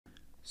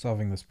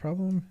solving this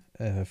problem,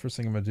 first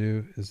thing I'm going to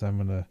do is I'm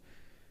going to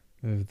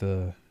move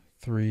the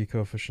 3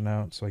 coefficient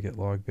out, so I get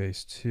log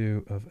base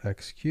 2 of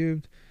x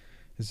cubed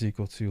is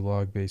equal to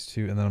log base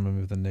 2, and then I'm going to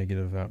move the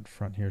negative out in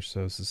front here,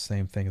 so it's the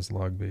same thing as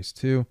log base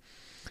 2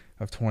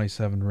 of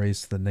 27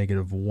 raised to the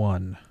negative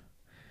 1,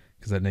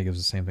 because that negative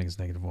is the same thing as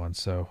negative 1.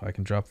 So I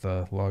can drop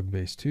the log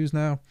base 2's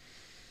now.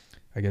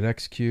 I get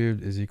x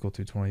cubed is equal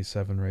to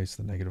 27 raised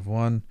to the negative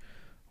 1,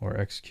 or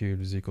x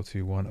cubed is equal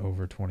to 1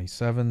 over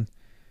 27.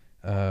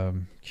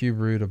 Cube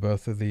root of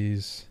both of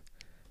these,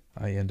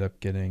 I end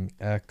up getting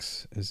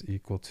x is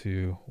equal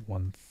to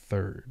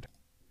 1/3.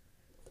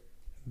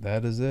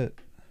 That is it.